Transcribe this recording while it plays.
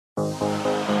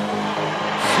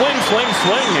swing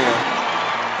here.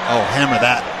 Oh, hammer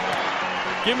that.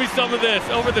 Give me some of this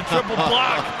over the triple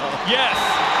block. Yes.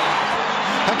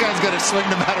 That guy's going to swing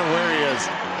no matter where he is.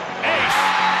 Ace,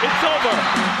 it's over.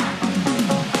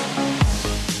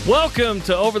 Welcome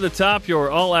to Over the Top, your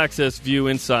all-access view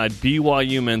inside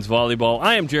BYU men's volleyball.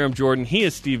 I am Jerem Jordan. He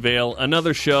is Steve Vale.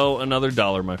 Another show, another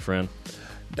dollar, my friend.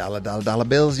 Dollar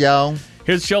bills, y'all.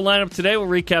 Here's the show lineup today. We'll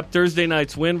recap Thursday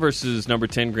night's win versus number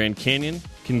 10 Grand Canyon.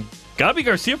 Can Gabi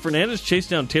Garcia-Fernandez chase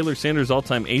down Taylor Sanders'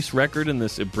 all-time ace record in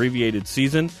this abbreviated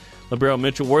season? Libero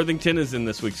Mitchell Worthington is in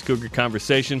this week's Cougar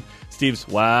Conversation. Steve's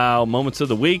Wow Moments of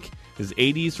the Week, his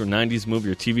 80s or 90s movie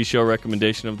or TV show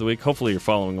recommendation of the week. Hopefully you're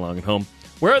following along at home.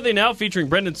 Where Are They Now? Featuring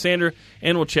Brendan Sander,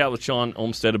 and we'll chat with Sean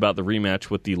Olmstead about the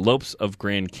rematch with the Lopes of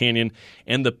Grand Canyon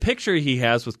and the picture he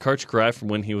has with Karch Kiraly from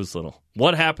when he was little.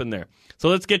 What happened there? So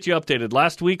let's get you updated.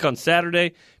 Last week on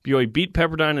Saturday, BYU beat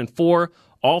Pepperdine in 4.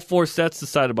 All 4 sets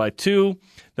decided by 2.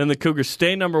 Then the Cougars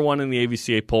stay number 1 in the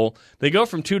AVCA poll. They go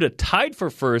from 2 to tied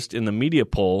for first in the media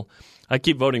poll. I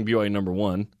keep voting BYU number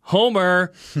 1.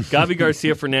 Homer, Gabi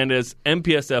Garcia-Fernandez,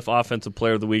 MPSF Offensive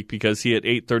Player of the Week because he hit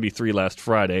 .833 last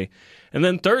Friday. And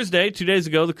then Thursday, 2 days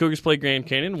ago, the Cougars played Grand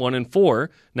Canyon 1-4.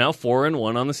 Now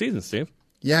 4-1 on the season, Steve.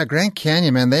 Yeah, Grand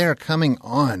Canyon, man, they are coming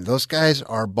on. Those guys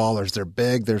are ballers. They're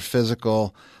big. They're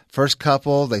physical. First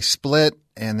couple, they split,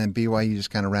 and then BYU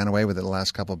just kind of ran away with it the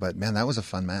last couple. But, man, that was a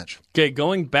fun match. Okay,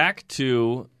 going back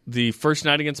to the first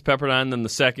night against Pepperdine, then the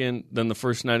second, then the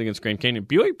first night against Grand Canyon,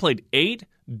 BYU played 8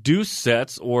 deuce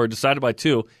sets or decided by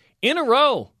 2 in a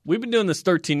row. We've been doing this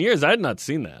 13 years. I had not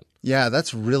seen that. Yeah,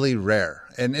 that's really rare.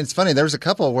 And it's funny, there was a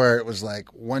couple where it was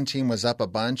like one team was up a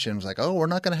bunch and was like, oh, we're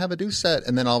not going to have a deuce set.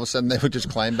 And then all of a sudden they would just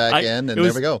climb back in, and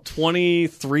there we go.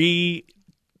 23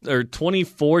 or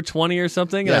 24-20 or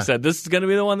something. And yeah. I said, this is going to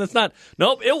be the one that's not.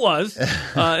 Nope, it was.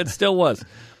 It still was.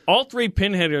 All 3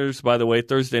 pin hitters, by the way,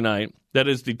 Thursday night, that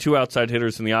is the 2 outside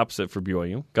hitters in the opposite for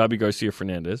BYU, Gabi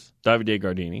Garcia-Fernandez, Davide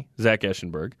Gardini, Zach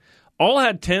Eschenberg, all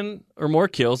had 10 or more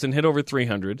kills and hit over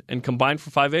 300 and combined for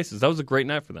 5 aces. That was a great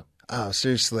night for them. Oh,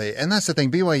 seriously. And that's the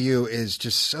thing. BYU is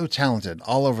just so talented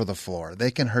all over the floor. They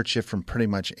can hurt you from pretty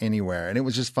much anywhere. And it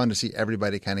was just fun to see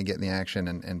everybody kind of get in the action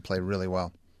and play really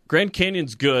well. Grand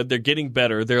Canyon's good. They're getting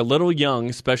better. They're a little young,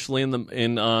 especially on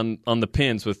the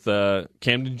pins with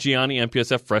Camden Gianni,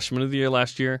 MPSF Freshman of the Year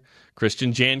last year,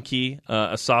 Christian Janke,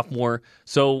 a sophomore.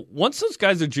 So once those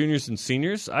guys are juniors and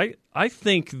seniors, I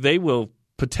think they will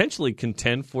potentially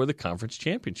contend for the conference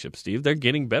championship, Steve. They're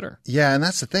getting better. Yeah, and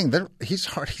that's the thing. He's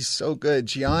hard. He's so good.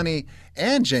 Gianni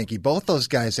and Janke, both those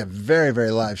guys have very, very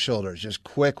live shoulders, just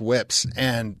quick whips,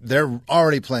 and they're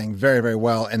already playing very, very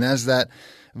well. And as that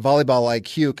volleyball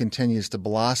IQ continues to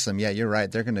blossom, yeah, you're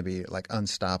right. They're going to be like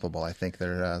unstoppable, I think,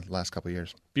 their last couple of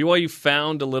years. BYU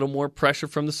found a little more pressure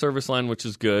from the service line, which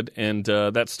is good, and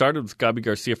that started with Gabi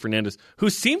Garcia-Fernandez, who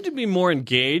seemed to be more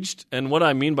engaged, and what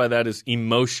I mean by that is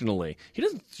emotionally. He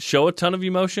doesn't show a ton of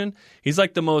emotion. He's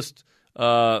like the most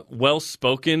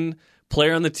well-spoken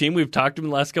player on the team. We've talked to him in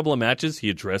the last couple of matches. He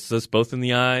addresses us both in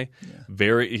the eye.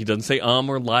 Yeah. He doesn't say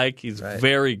or like. He's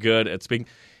very good at speaking.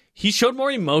 He showed more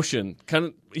emotion.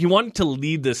 He wanted to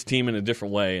lead this team in a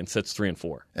different way in sets 3 and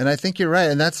 4. And I think you're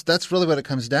right. And that's really what it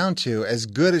comes down to. As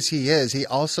good as he is, he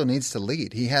also needs to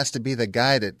lead. He has to be the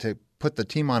guy to put the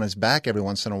team on his back every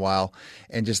once in a while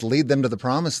and just lead them to the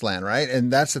promised land, right?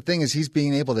 And that's the thing, is he's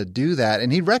being able to do that.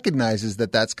 And he recognizes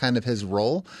that that's kind of his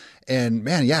role. And,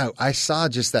 man, yeah, I saw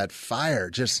just that fire.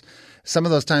 Just some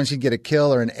of those times he'd get a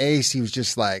kill or an ace, he was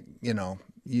just like,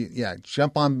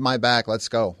 jump on my back. Let's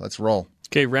go. Let's roll.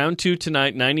 Okay, round 2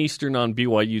 tonight, 9 Eastern on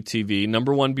BYU TV.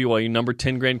 Number 1 BYU, number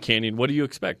 10 Grand Canyon. What do you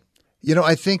expect?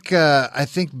 I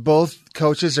think both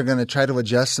coaches are going to try to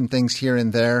adjust some things here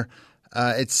and there.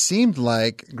 It seemed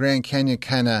like Grand Canyon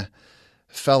kind of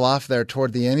fell off there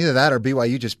toward the end. Either that or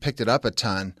BYU just picked it up a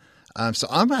ton. So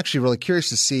I'm actually really curious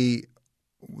to see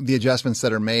the adjustments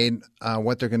that are made,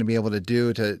 what they're going to be able to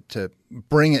do to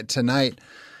bring it tonight.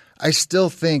 I still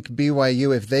think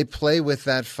BYU, if they play with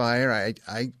that fire,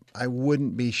 I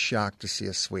wouldn't be shocked to see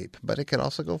a sweep, but it could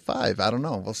also go 5. I don't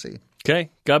know. We'll see. Okay.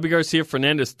 Gabi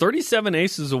Garcia-Fernandez, 37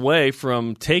 aces away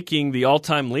from taking the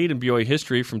all-time lead in BYU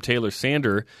history from Taylor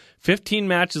Sander. 15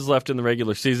 matches left in the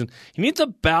regular season. He needs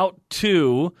about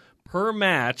 2 per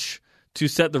match to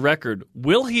set the record.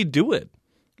 Will he do it?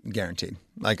 Guaranteed.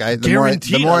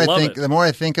 The more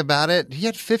I think about it, he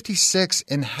had 56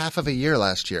 in half of a year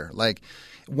last year. Like,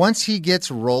 once he gets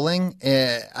rolling,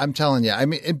 I'm telling you, I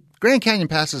mean, Grand Canyon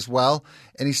passes well,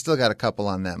 and he's still got a couple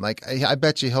on them. Like, I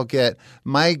bet you he'll get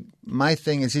my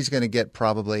thing is he's going to get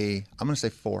probably, I'm going to say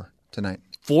 4 tonight.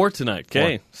 4 tonight.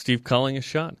 Okay. 4. Steve calling a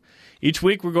shot. Each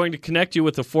week, we're going to connect you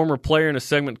with a former player in a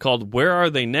segment called Where Are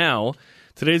They Now?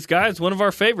 Today's guy is one of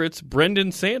our favorites,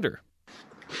 Brendan Sander.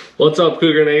 What's up,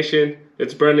 Cougar Nation?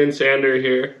 It's Brendan Sander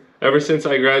here. Ever since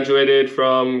I graduated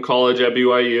from college at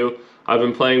BYU, I've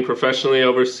been playing professionally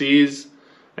overseas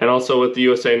and also with the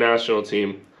USA national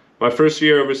team. My first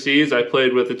year overseas, I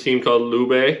played with a team called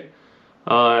Lube in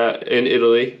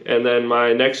Italy, and then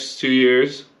my next 2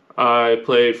 years, I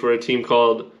played for a team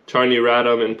called Czarny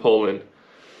Radom in Poland.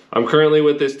 I'm currently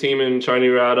with this team in Czarny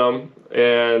Radom,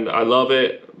 and I love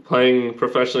it. Playing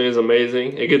professionally is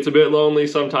amazing. It gets a bit lonely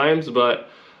sometimes, but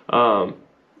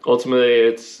ultimately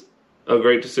it's a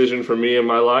great decision for me in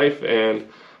my life. And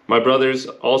my brother's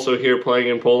also here playing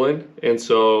in Poland, and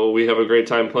so we have a great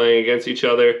time playing against each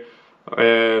other.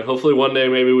 And hopefully one day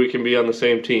maybe we can be on the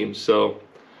same team. So,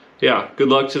 yeah, good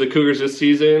luck to the Cougars this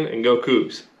season, and go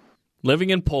Cougs. Living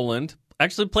in Poland,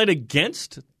 actually played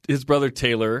against his brother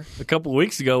Taylor a couple of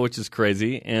weeks ago, which is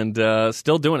crazy, and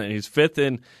still doing it. He's fifth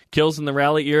in kills in the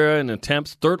rally era and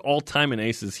attempts, third all-time in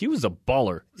aces. He was a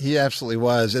baller. He absolutely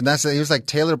was, and he was like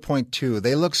Taylor Point 2.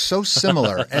 They look so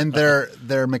similar, and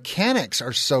their mechanics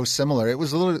are so similar. It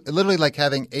was literally like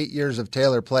having 8 years of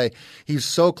Taylor play. He's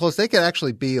so close. They could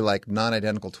actually be like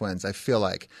non-identical twins, I feel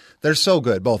like. They're so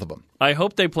good, both of them. I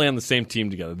hope they play on the same team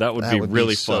together. That would be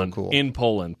really fun. So cool. In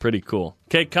Poland. Pretty cool.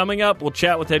 Okay, coming up, we'll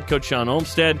chat with head coach Sean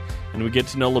Olmstead, and we get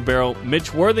to know libero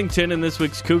Mitch Worthington in this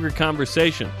week's Cougar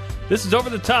Conversation. This is Over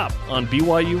the Top on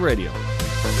BYU Radio.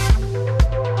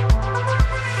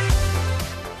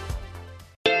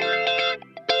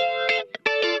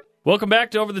 Welcome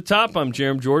back to Over the Top. I'm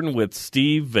Jerem Jordan with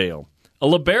Steve Vale. A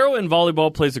libero in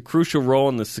volleyball plays a crucial role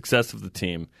in the success of the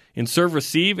team, in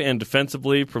serve-receive and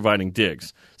defensively providing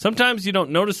digs. Sometimes you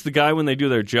don't notice the guy when they do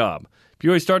their job.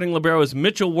 BYU starting libero is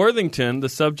Mitchell Worthington, the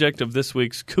subject of this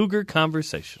week's Cougar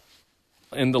Conversation.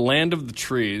 In the land of the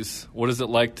trees, what is it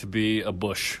like to be a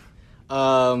bush?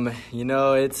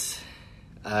 It's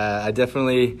I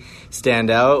definitely stand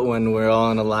out when we're all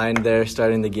on a line there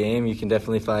starting the game. You can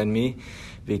definitely find me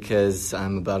because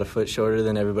I'm about a foot shorter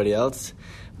than everybody else.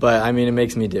 But I mean, it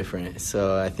makes me different.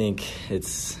 So I think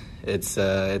it's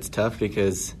tough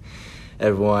because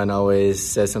everyone always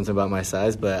says something about my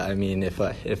size. But I mean, if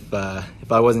I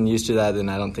wasn't used to that, then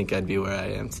I don't think I'd be where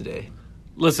I am today.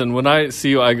 Listen, when I see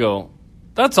you, I go,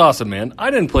 that's awesome, man. I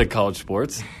didn't play college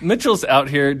sports. Mitchell's out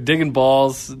here digging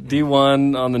balls,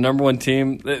 D1 on the number one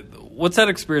team. What's that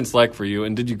experience like for you?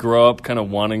 And did you grow up kind of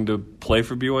wanting to play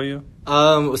for BYU?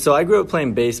 So I grew up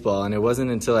playing baseball, and it wasn't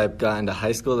until I got into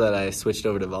high school that I switched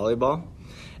over to volleyball.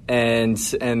 And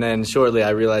then shortly I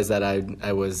realized that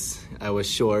I was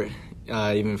short,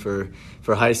 even for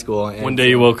high school. And one day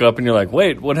you woke up and you're like,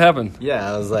 wait, what happened?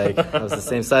 Yeah, I was the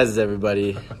same size as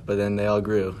everybody, but then they all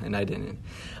grew and I didn't.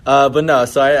 But no,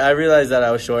 so I realized that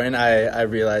I was short, and I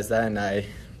realized that, and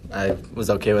I was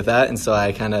okay with that, and so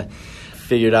I kind of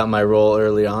figured out my role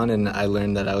early on, and I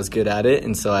learned that I was good at it,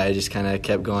 and so I just kind of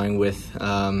kept going with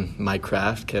my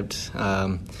craft, kept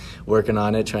working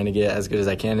on it, trying to get as good as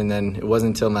I can, and then it wasn't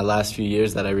until my last few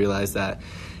years that I realized that,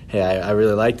 hey, I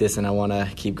really like this, and I want to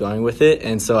keep going with it,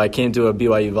 and so I came to a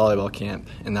BYU volleyball camp,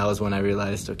 and that was when I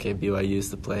realized, okay, BYU is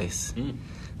the place.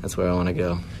 That's where I want to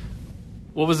go.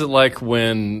 What was it like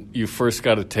when you first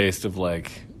got a taste of like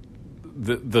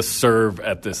the serve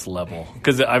at this level?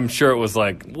 Because I'm sure it was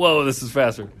like, whoa, this is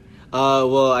faster.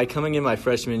 Well, coming in my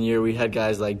freshman year, we had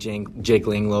guys like Jake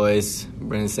Langlois,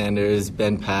 Brendan Sanders,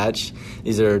 Ben Patch.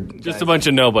 These are just guys, a bunch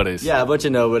of nobodies. Yeah, a bunch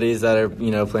of nobodies that are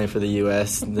playing for the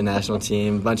U.S., the national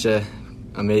team, a bunch of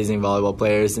amazing volleyball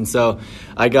players, and so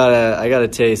I got a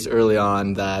taste early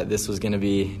on that this was going to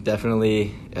be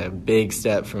definitely a big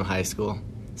step from high school.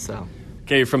 So.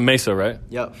 Okay, you're from Mesa, right?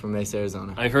 Yep, from Mesa,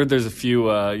 Arizona. I heard there's a few,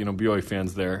 BYU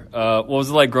fans there. What was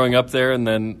it like growing up there? And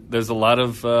then there's a lot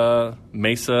of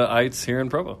Mesa-ites here in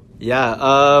Provo.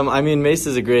 Yeah,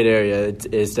 Mesa's a great area.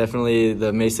 It's definitely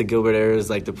the Mesa-Gilbert area is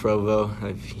like the Provo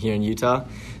here in Utah.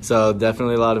 So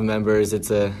definitely a lot of members.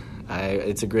 It's a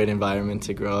great environment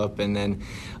to grow up. And then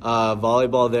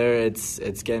volleyball there, it's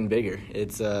getting bigger.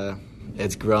 It's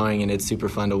growing, and it's super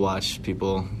fun to watch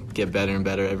people get better and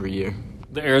better every year.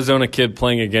 The Arizona kid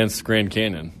playing against Grand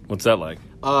Canyon. What's that like?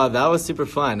 That was super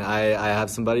fun. I have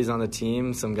some buddies on the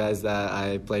team, some guys that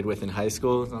I played with in high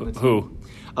school on the team. Who?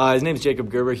 His name's Jacob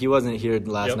Gerber. He wasn't here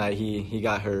last night. He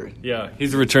got hurt. Yeah,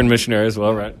 he's a return missionary as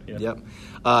well, right? Yeah. Yep.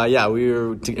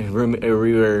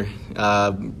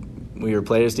 We were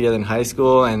players together in high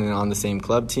school and on the same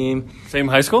club team. Same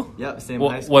high school? Yeah, same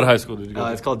high school. What high school did you go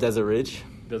to? It's called Desert Ridge.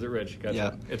 Desert Ridge. Gotcha.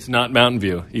 Yeah. It's not Mountain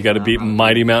View. You got to beat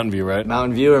mighty Mountain View, right?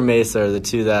 Mountain View or Mesa are the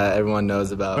two that everyone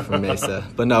knows about from Mesa.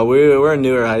 But no, we're a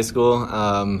newer high school.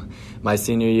 My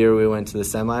senior year, we went to the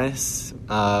semis,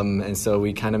 and so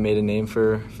we kind of made a name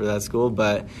for that school.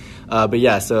 But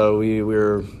yeah, so we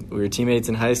were teammates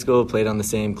in high school, played on the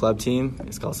same club team.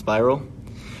 It's called Spiral.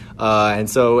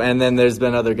 And then there's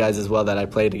been other guys as well that I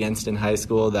played against in high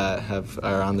school that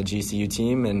are on the GCU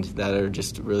team and that are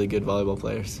just really good volleyball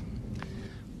players.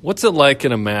 What's it like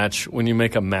in a match when you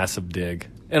make a massive dig?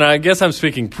 And I guess I'm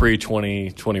speaking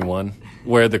pre-2021,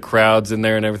 where the crowd's in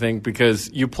there and everything,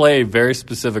 because you play a very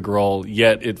specific role,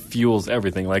 yet it fuels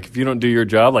everything. Like, if you don't do your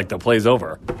job, like, the play's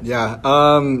over. Yeah,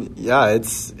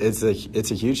 it's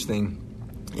a huge thing.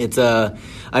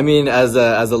 I mean, as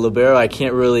a libero, I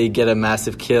can't really get a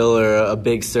massive kill or a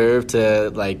big serve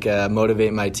to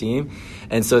motivate my team,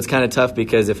 and so it's kind of tough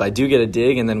because if I do get a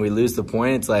dig and then we lose the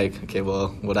point, it's like, okay, well,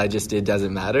 what I just did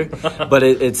doesn't matter. But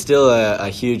it's still a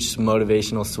huge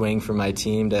motivational swing for my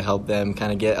team to help them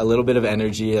kind of get a little bit of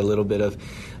energy, a little bit of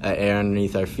air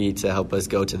underneath our feet to help us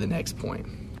go to the next point.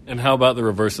 And how about the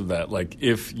reverse of that? Like,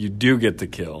 if you do get the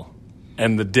kill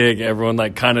and the dig, everyone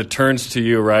like kind of turns to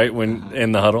you, right, when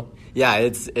in the huddle? Yeah,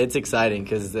 it's exciting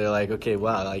because they're like, okay,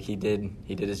 wow, like he did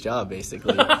his job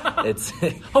basically.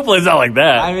 Hopefully it's not like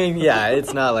that. I mean, yeah,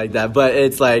 it's not like that, but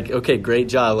it's like, okay, great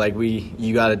job. Like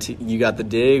you got the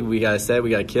dig, we got a set, we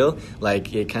got a kill.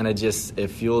 Like it kind of it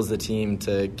fuels the team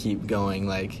to keep going.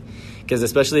 Like because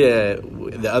especially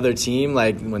the other team,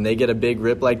 like when they get a big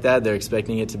rip like that, they're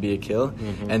expecting it to be a kill,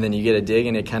 and then you get a dig,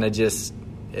 and it kind of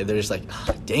they're just like,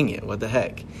 oh, dang it, what the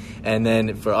heck? And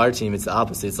then for our team, it's the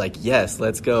opposite. It's like, yes,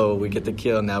 let's go. We get the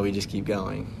kill. Now we just keep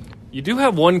going. You do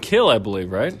have one kill, I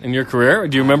believe, right, in your career?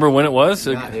 Do you remember when it was?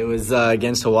 It was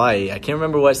against Hawaii. I can't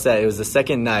remember what set. It was the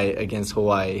second night against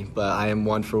Hawaii, but I am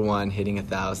 1 for 1 hitting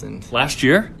 1,000. Last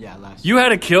year? Yeah, last year. You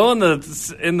had a kill in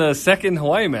the second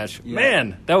Hawaii match. Yeah.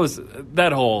 Man,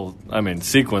 that whole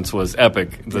sequence was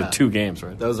epic. The 2 games,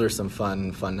 right? Those were some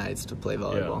fun nights to play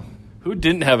volleyball. Yeah. Who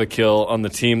didn't have a kill on the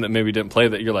team that maybe didn't play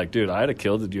that you're like, dude, I had a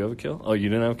kill. Did you have a kill? Oh, you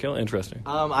didn't have a kill? Interesting.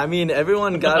 I mean,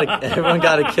 everyone got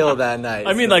a kill that night.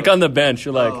 I mean, like on the bench,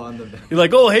 you're like, you're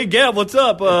like, oh, hey, Gab, what's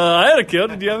up? I had a kill.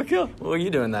 Did you have a kill? What were you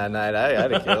doing that night? I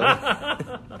had a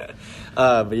kill.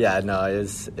 But yeah, no,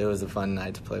 it was a fun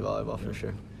night to play volleyball for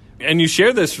sure. And you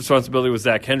share this responsibility with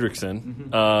Zach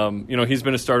Hendrickson. He's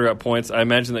been a starter at points. I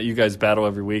imagine that you guys battle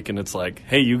every week, and it's like,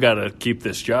 hey, you got to keep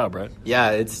this job, right? Yeah,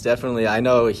 it's definitely. I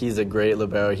know he's a great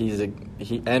libero.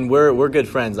 And we're good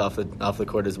friends off the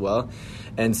court as well.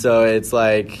 And so it's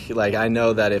like I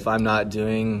know that if I'm not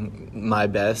doing my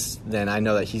best, then I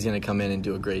know that he's going to come in and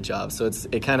do a great job. So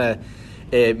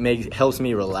it helps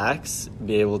me relax,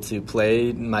 be able to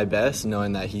play my best,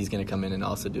 knowing that he's going to come in and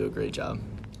also do a great job.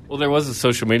 Well, there was a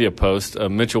social media post, a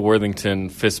Mitchell Worthington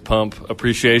fist pump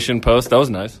appreciation post. That was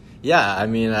nice. Yeah, I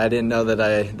mean, I didn't know that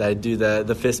I do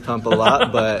the fist pump a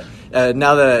lot, but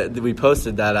now that we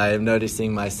posted that, I am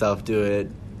noticing myself do it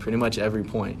pretty much every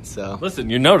point. So listen,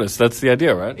 you notice. That's the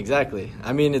idea, right? Exactly.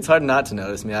 I mean, it's hard not to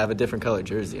notice me. I have a different color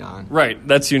jersey on. Right.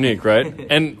 That's unique, right?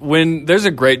 And when there's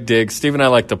a great dig, Steve and I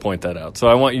like to point that out. So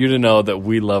I want you to know that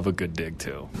we love a good dig,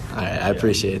 too. All right, I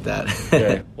appreciate that.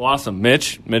 Okay. Well, awesome.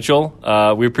 Mitchell,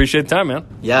 we appreciate the time, man.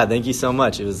 Yeah, thank you so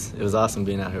much. It was awesome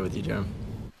being out here with you, Jeremy.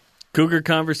 Cougar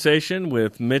conversation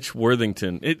with Mitch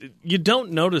Worthington. You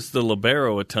don't notice the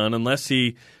libero a ton unless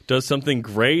he does something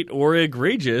great or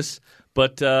egregious.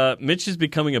 But Mitch is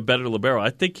becoming a better libero.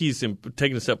 I think he's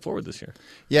taking a step forward this year.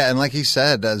 Yeah, and like he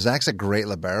said, Zach's a great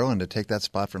libero, and to take that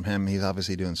spot from him, he's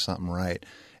obviously doing something right.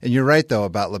 And you're right, though,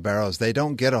 about liberos. They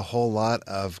don't get a whole lot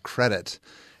of credit.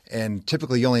 And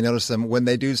typically you only notice them when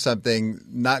they do something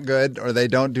not good or they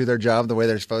don't do their job the way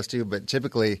they're supposed to. But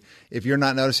typically, if you're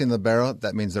not noticing the libero,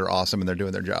 that means they're awesome and they're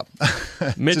doing their job.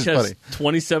 Mitch has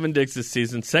 27 digs this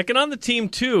season. Second on the team,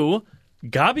 too.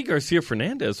 Gabi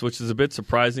Garcia-Fernandez, which is a bit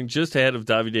surprising, just ahead of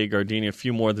Davide Gardini, a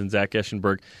few more than Zach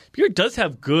Eschenberg. Buick does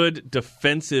have good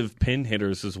defensive pin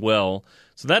hitters as well,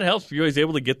 so that helps. Buick's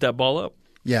able to get that ball up.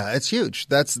 Yeah, it's huge.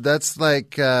 That's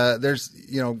like there's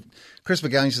Chris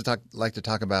McGowan used to like to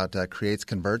talk about creates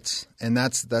converts, and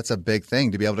that's a big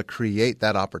thing to be able to create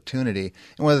that opportunity.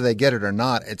 And whether they get it or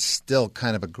not, it's still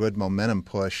kind of a good momentum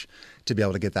push to be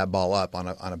able to get that ball up on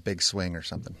a big swing or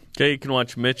something. Okay, you can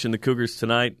watch Mitch and the Cougars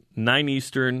tonight, 9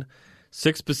 Eastern,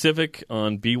 6 Pacific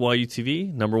on BYU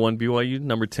TV, number 1 BYU,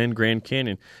 number 10 Grand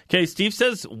Canyon. Okay, Steve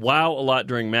says wow a lot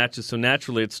during matches, so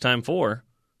naturally it's time for...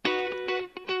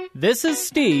 This is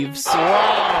Steve's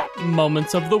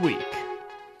Moments of the Week.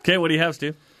 Okay, what do you have,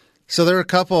 Steve? So there are a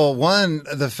couple. One,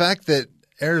 the fact that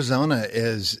Arizona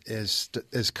is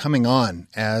coming on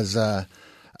as a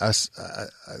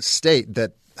state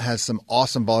that has some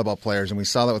awesome volleyball players, and we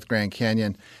saw that with Grand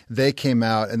Canyon. They came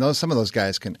out, and some of those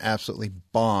guys can absolutely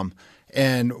bomb.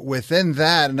 And within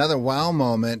that, another wow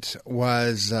moment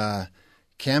was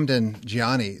Camden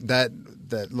Gianni. That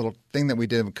little thing that we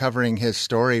did covering his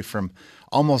story from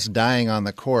almost dying on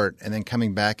the court and then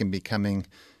coming back and becoming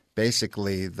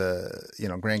basically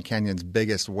Grand Canyon's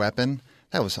biggest weapon.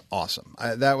 That was awesome.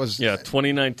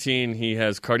 2019, he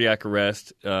has cardiac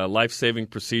arrest. Life-saving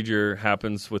procedure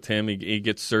happens with him. He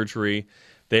gets surgery.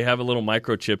 They have a little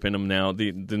microchip in him now,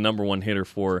 the number one hitter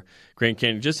for Grand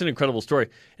Canyon. Just an incredible story.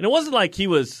 And it wasn't like he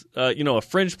was a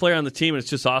fringe player on the team, and it's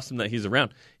just awesome that he's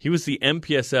around. He was the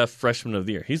MPSF Freshman of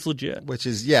the Year. He's legit. Which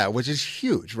is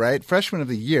huge, right? Freshman of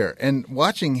the Year. And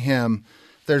watching him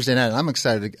Thursday night, I'm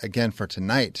excited again for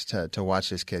tonight to watch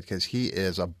this kid because he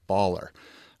is a baller.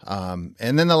 And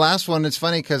then the last one, it's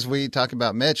funny because we talk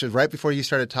about Mitch. Right before you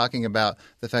started talking about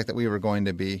the fact that we were going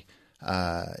to be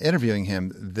interviewing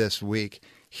him this week,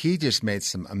 he just made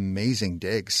some amazing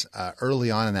digs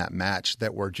early on in that match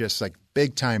that were just like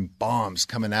big-time bombs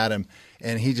coming at him,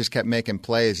 and he just kept making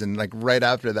plays. And like right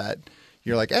after that,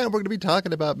 you're like, we're going to be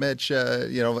talking about Mitch,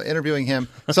 interviewing him.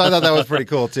 So I thought that was pretty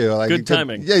cool too. Like, good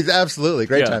timing. Yeah, absolutely.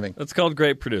 Great timing. That's called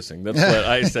great producing. That's what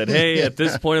I said. Hey, at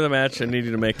this point of the match, I need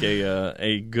you to make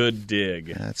a good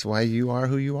dig. That's why you are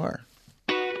who you are.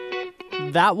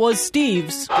 That was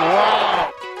Steve's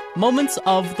Moments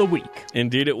of the Week.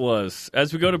 Indeed it was.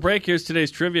 As we go to break, here's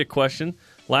today's trivia question.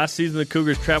 Last season, the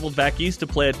Cougars traveled back east to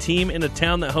play a team in a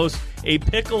town that hosts a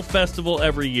pickle festival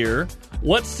every year.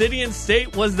 What city and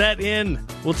state was that in?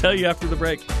 We'll tell you after the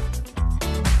break.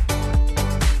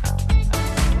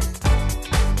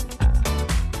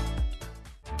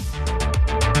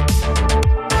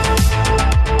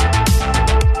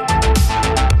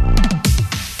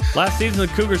 Last season, the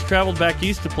Cougars traveled back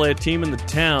east to play a team in the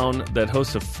town that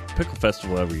hosts a pickle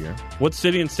festival every year. What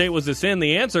city and state was this in?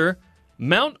 The answer,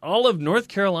 Mount Olive, North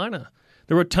Carolina.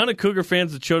 There were a ton of Cougar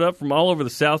fans that showed up from all over the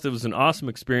South. It was an awesome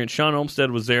experience. Sean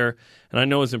Olmstead was there, and I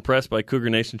know was impressed by Cougar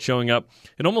Nation showing up.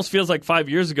 It almost feels like 5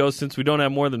 years ago since we don't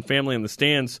have more than family in the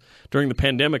stands during the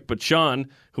pandemic. But Sean,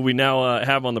 who we now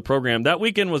have on the program, that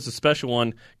weekend was a special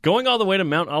one. Going all the way to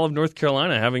Mount Olive, North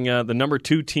Carolina, having the number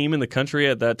 2 team in the country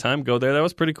at that time go there, that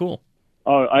was pretty cool.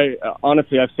 Oh,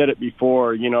 honestly, I've said it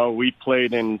before. We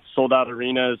played in sold-out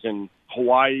arenas in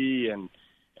Hawaii and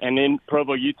in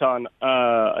Provo, Utah,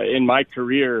 in my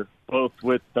career, both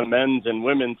with the men's and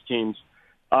women's teams.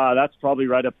 That's probably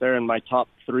right up there in my top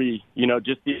 3.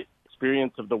 Just the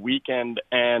experience of the weekend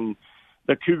and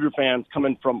the Cougar fans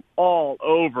coming from all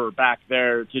over back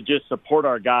there to just support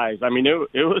our guys. I mean, it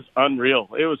was unreal.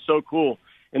 It was so cool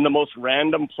in the most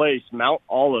random place, Mount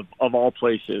Olive of all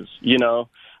places,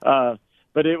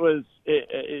 But it was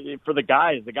for the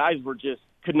guys. The guys were just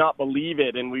could not believe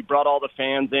it, and we brought all the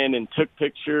fans in and took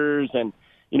pictures, and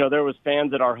there was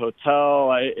fans at our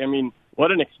hotel. I mean,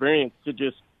 what an experience to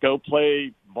just go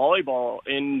play volleyball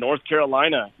in North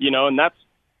Carolina, and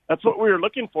that's what we were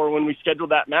looking for when we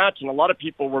scheduled that match. And a lot of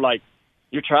people were like,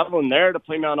 "You're traveling there to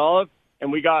play Mount Olive,"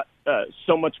 and we got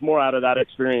so much more out of that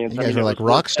experience. You guys were like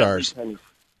rock stars.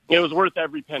 It was worth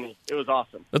every penny. It was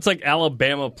awesome. That's like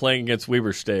Alabama playing against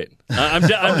Weber State. I'm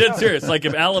dead serious. Like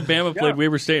if Alabama played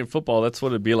Weber State in football, that's what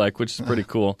it'd be like, which is pretty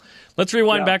cool. Let's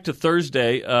rewind back to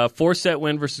Thursday. 4-set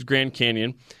win versus Grand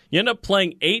Canyon. You end up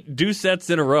playing 8 due sets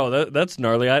in a row. That's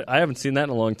gnarly. I haven't seen that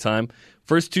in a long time.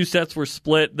 First 2 sets were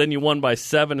split. Then you won by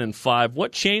 7 and 5.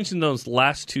 What changed in those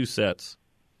last 2 sets?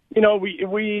 I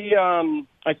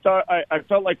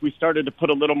felt like we started to put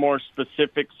a little more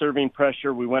specific serving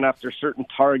pressure. We went after certain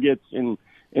targets in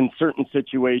certain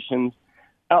situations.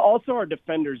 Also, our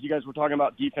defenders, you guys were talking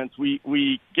about defense.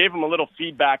 We gave them a little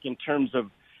feedback in terms of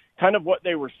kind of what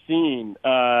they were seeing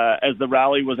as the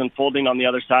rally was unfolding on the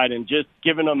other side, and just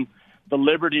giving them the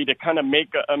liberty to kind of make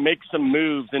some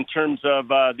moves in terms of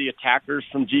the attackers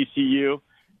from GCU.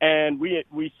 And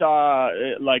we saw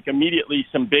like immediately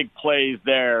some big plays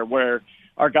there where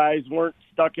our guys weren't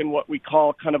stuck in what we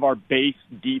call kind of our base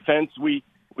defense. We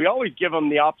always give them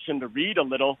the option to read a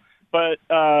little, but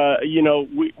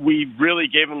we really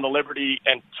gave them the liberty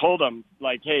and told them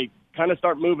like, hey, kind of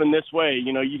start moving this way.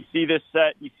 You see this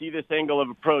set, you see this angle of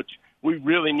approach. We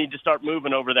really need to start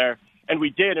moving over there. And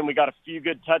we did, and we got a few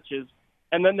good touches.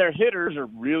 And then their hitters are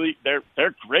really they're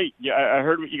great. Yeah, I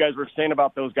heard what you guys were saying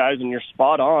about those guys, and you're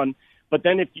spot on. But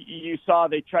then if you saw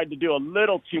they tried to do a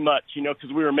little too much, because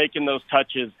we were making those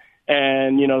touches,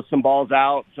 and some balls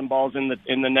out, some balls in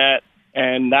the net,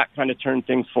 and that kind of turned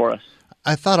things for us.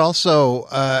 I thought also,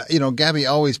 Gabby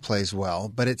always plays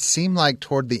well, but it seemed like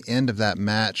toward the end of that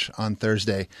match on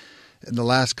Thursday, in the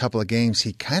last couple of games,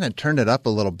 he kind of turned it up a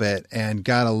little bit and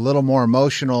got a little more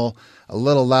emotional, a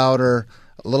little louder,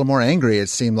 a little more angry, it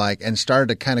seemed like, and started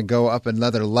to kind of go up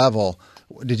another level.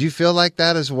 Did you feel like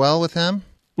that as well with him?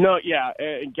 No, yeah.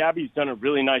 Gabby's done a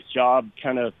really nice job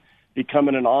kind of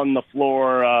becoming an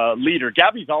on-the-floor leader.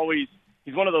 Gabby's always –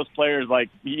 he's one of those players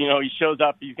like, he shows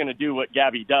up, he's going to do what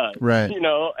Gabby does. Right.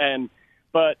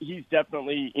 But he's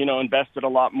definitely, invested a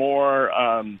lot more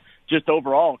just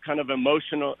overall kind of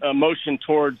emotion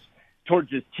towards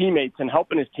his teammates and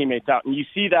helping his teammates out. And you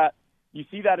see that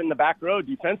in the back row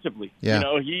defensively.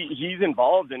 Yeah. He's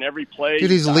involved in every play.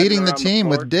 Dude, he's leading the team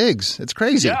with digs. It's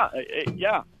crazy.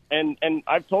 Yeah. And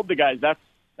I've told the guys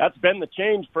that's been the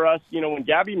change for us. When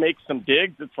Gabby makes some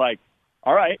digs, it's like,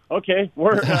 all right, okay,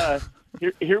 we're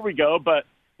here we go. But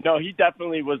no, he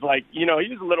definitely was like, he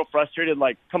was a little frustrated.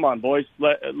 Like, come on, boys,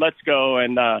 let's go.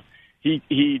 And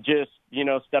he just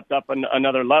stepped up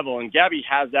another level. And Gabby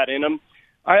has that in him.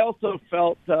 I also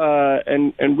felt,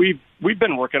 and we've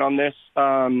been working on this.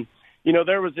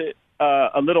 There was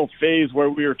a little phase where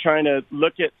we were trying to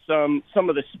look at some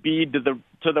of the speed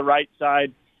to the right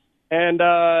side, and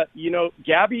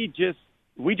Gabby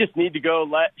we just need to go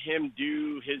let him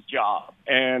do his job.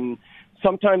 And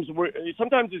sometimes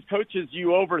as coaches, you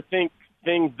overthink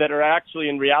things that are actually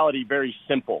in reality very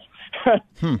simple,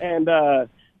 and.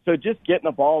 So just getting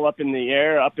the ball up in the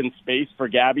air, up in space for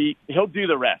Gabby, he'll do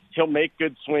the rest. He'll make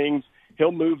good swings.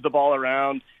 He'll move the ball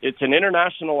around. It's an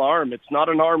international arm. It's not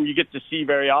an arm you get to see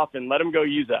very often. Let him go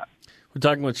use that. We're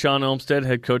talking with Sean Olmstead,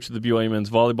 head coach of the BYU men's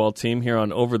volleyball team here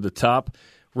on Over the Top.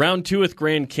 Round 2 with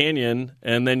Grand Canyon,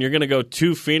 and then you're going to go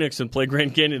to Phoenix and play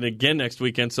Grand Canyon again next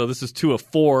weekend. So this is 2 of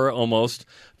 4 almost.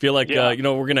 Feel like we're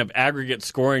going to have aggregate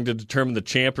scoring to determine the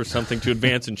champ or something to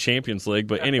advance in Champions League.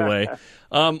 But anyway,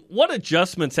 what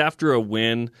adjustments after a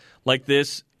win like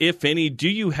this, if any, do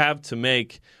you have to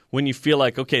make when you feel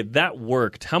like, okay, that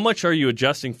worked? How much are you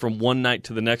adjusting from one night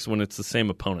to the next when it's the same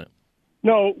opponent?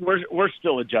 No, we're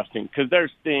still adjusting because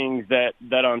there's things that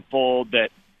unfold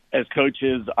that. As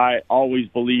coaches, I always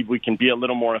believe we can be a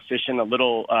little more efficient, a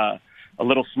little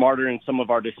smarter in some of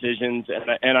our decisions.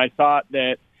 And I thought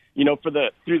that,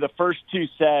 through the first 2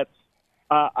 sets,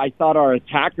 I thought our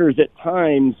attackers at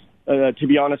times, to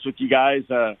be honest with you guys,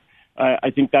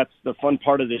 I think that's the fun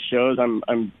part of this show. Is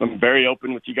I'm very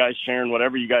open with you guys, sharing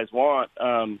whatever you guys want.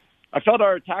 I felt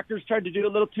our attackers tried to do a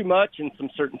little too much in some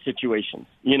certain situations.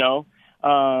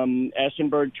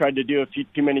 Eschenberg tried to do a few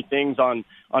too many things on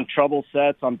trouble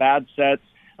sets, on bad sets.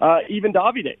 Even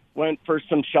Davide went for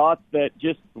some shots that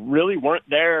just really weren't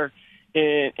there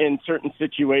in certain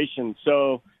situations.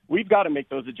 So we've got to make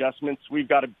those adjustments. We've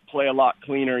got to play a lot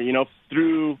cleaner.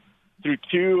 Through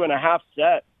 2.5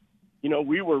 sets,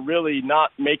 we were really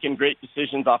not making great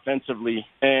decisions offensively.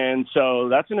 And so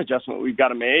that's an adjustment we've got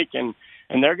to make, and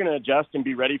they're going to adjust and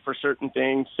be ready for certain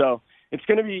things. So it's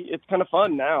kind of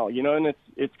fun now, and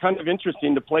it's kind of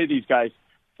interesting to play these guys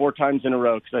 4 times in a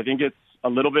row because I think it's a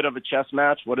little bit of a chess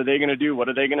match. What are they going to do? What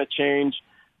are they going to change?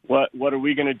 What are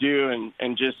we going to do?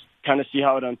 And just kind of see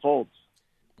how it unfolds.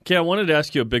 Okay, I wanted to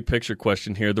ask you a big picture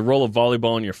question here. The role of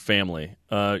volleyball in your family.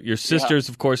 Your sisters,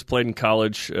 of course, played in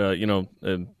college.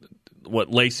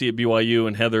 Lacey at BYU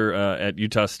and Heather at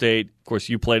Utah State. Of course,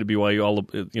 you played at BYU. All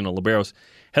liberos.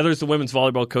 Heather's the women's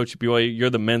volleyball coach at BYU. You're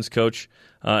the men's coach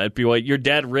at BYU. Your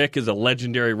dad, Rick, is a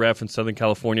legendary ref in Southern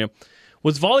California.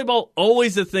 Was volleyball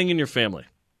always a thing in your family?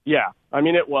 Yeah. I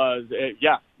mean, it was.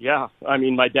 Yeah. I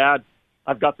mean, my dad,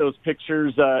 I've got those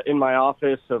pictures in my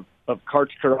office of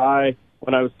Karch Karai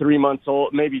when I was 3 months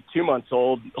old, maybe 2 months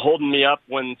old, holding me up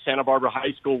when Santa Barbara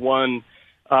High School won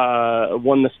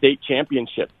the state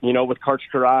championship, with Karch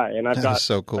Karai. And That is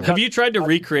so cool. Have you tried to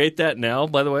recreate that now,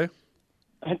 by the way?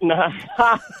 That's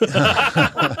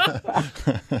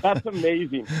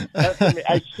amazing.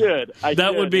 I should.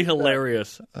 That would be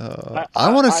hilarious.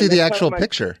 I want to see the actual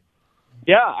picture.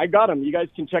 Yeah, I got them. You guys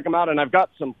can check them out. And I've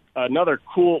got one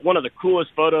of the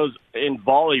coolest photos in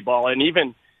volleyball. And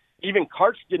even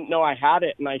Karch didn't know I had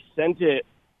it, and I sent it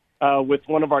with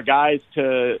one of our guys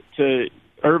to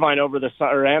Irvine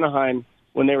or Anaheim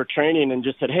when they were training, and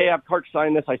just said, "Hey, have Karch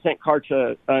sign this." I sent Karch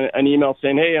an email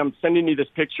saying, "Hey, I'm sending you this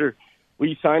picture. Will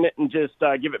you sign it and just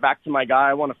give it back to my guy?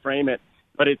 I want to frame it."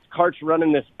 But it's Karch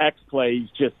running this X play.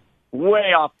 He's just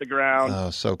way off the ground.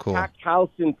 Oh, so cool. Packed house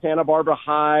in Santa Barbara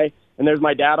High, and there's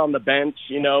my dad on the bench,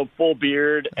 full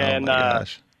beard. And my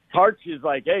gosh. Karch is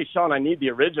like, "Hey, Sean, I need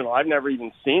the original. I've never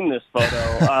even seen this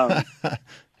photo."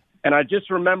 And I just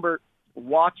remember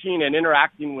watching and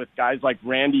interacting with guys like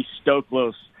Randy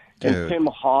Stoklos, Dude. and Tim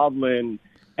Hovland.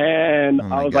 And Oh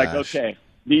my I was like, gosh. okay,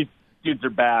 these dudes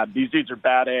are bad. These dudes are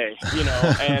bad A,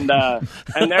 and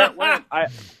there it went.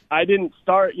 I didn't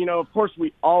start, of course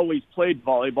we always played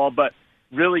volleyball, but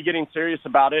really getting serious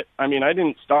about it, I mean, I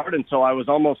didn't start until I was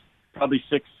almost probably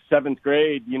 6th, 7th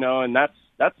grade, and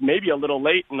that's maybe a little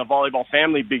late in the volleyball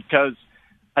family because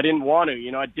I didn't want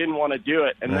to, I didn't want to do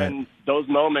it. And then those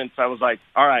moments I was like,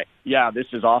 all right, yeah, this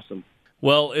is awesome.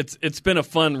 Well, it's been a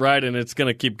fun ride, and it's going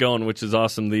to keep going, which is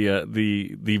awesome.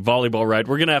 The volleyball ride.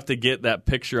 We're going to have to get that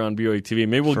picture on BYU TV.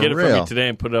 Maybe we'll get it from you today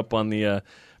and put it up on the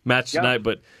match tonight.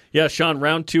 But yeah, Sean,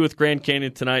 round 2 with Grand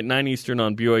Canyon tonight, 9 Eastern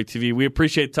on BYU TV. We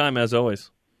appreciate time as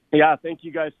always. Yeah, thank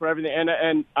you guys for everything.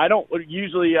 And I don't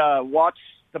usually watch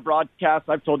the broadcast.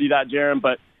 I've told you that, Jaron,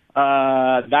 but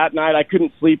that night I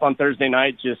couldn't sleep on Thursday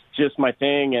night. Just my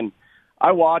thing, and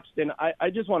I watched, and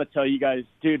I just want to tell you guys,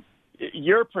 dude.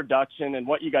 Your production and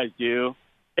what you guys do,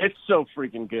 it's so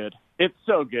freaking good. It's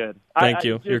so good. Thank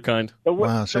you. You're kind. The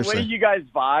way you guys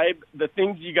vibe, the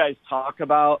things you guys talk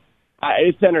about,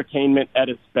 it's entertainment at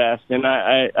its best. And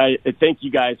I thank you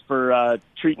guys for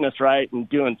treating us right and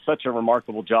doing such a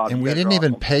remarkable job. And we didn't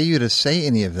even pay you to say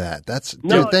any of that.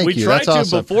 Dude, thank you. We tried to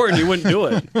before, and you wouldn't do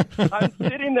it. I'm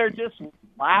sitting there just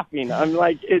laughing. I'm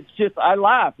like, I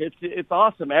laugh. It's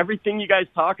awesome. Everything you guys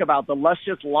talk about, the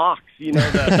luscious locks,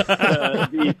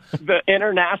 the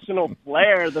international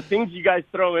flair, the things you guys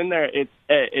throw in there,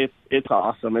 it's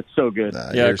awesome. It's so good.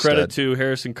 Credit to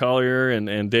Harrison Collier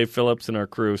and Dave Phillips and our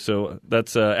crew. So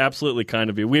that's absolutely kind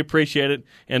of you. We appreciate it,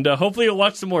 and hopefully you'll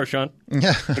watch some more, Sean.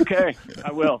 Yeah. Okay,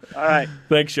 I will. All right.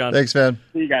 Thanks, Sean. Thanks, man.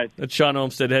 See you guys. That's Sean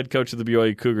Olmstead, head coach of the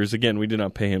BYU Cougars. Again, we did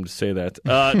not pay him to say that.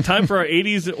 Time for our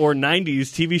 80s or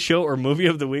 90s TV show or movie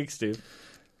of the week, Steve.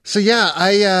 So, yeah,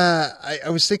 I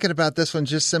was thinking about this one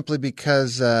just simply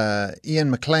because Ian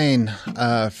McLean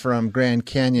from Grand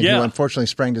Canyon, who unfortunately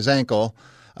sprained his ankle,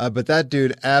 but that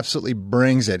dude absolutely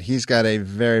brings it. He's got a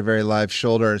very, very live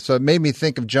shoulder. So it made me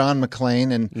think of John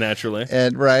McClane. Naturally.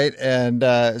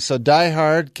 So Die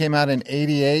Hard came out in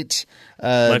 88.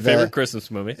 My favorite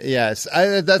Christmas movie. Yes.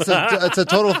 That's a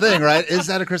total thing, right? Is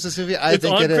that a Christmas movie? I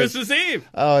think it is. It's on Christmas Eve.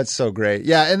 Oh, it's so great.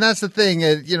 Yeah, and that's the thing.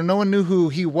 No one knew who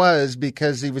he was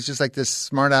because he was just like this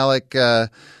smart aleck guy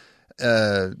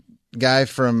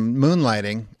from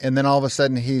Moonlighting. And then all of a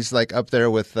sudden he's like up there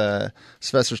with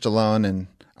Sylvester Stallone, and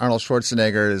Arnold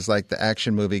Schwarzenegger is like the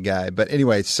action movie guy. But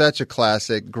anyway, such a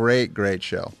classic. Great, great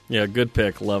show. Yeah, good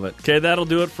pick. Love it. Okay, that'll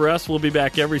do it for us. We'll be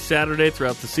back every Saturday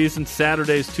throughout the season.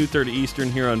 Saturdays, 2:30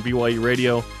 Eastern here on BYU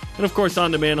Radio. And, of course,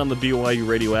 on demand on the BYU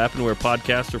Radio app and where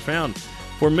podcasts are found.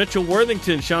 For Mitchell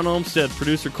Worthington, Sean Olmstead,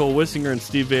 producer Cole Wissinger, and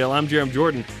Steve Vale, I'm Jeremy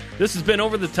Jordan. This has been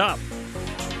Over the Top.